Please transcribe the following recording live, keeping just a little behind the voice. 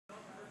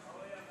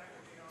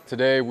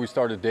Today we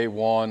started day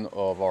one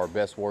of our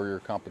Best Warrior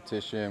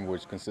competition,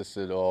 which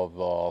consisted of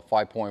a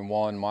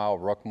 5.1 mile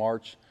ruck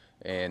march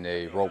and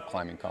a rope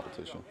climbing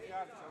competition.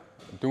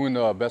 Doing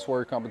the Best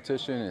Warrior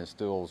competition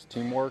instills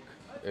teamwork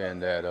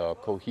and that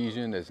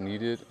cohesion that's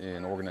needed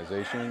in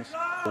organizations.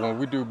 When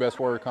we do Best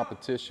Warrior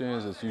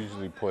competitions, it's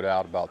usually put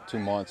out about 2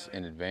 months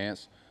in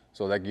advance.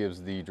 So that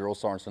gives the drill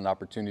sergeants an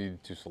opportunity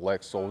to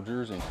select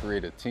soldiers and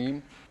create a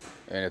team.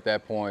 And at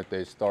that point,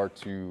 they start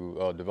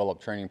to develop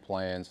training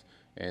plans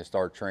and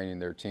start training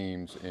their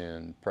teams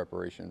in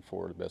preparation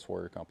for the Best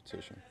Warrior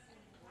competition.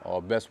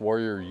 Best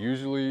Warrior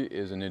usually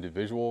is an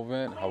individual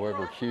event.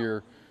 However,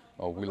 here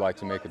we like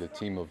to make it a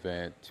team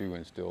event to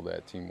instill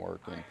that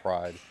teamwork and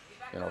pride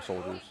in our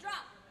soldiers.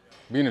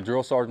 Being a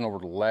drill sergeant over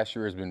the last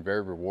year has been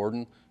very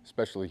rewarding,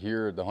 especially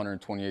here at the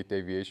 222d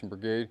Aviation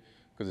Brigade,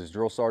 because as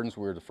drill sergeants,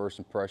 we're the first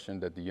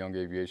impression that the young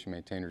aviation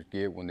maintainers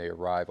get when they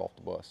arrive off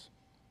the bus.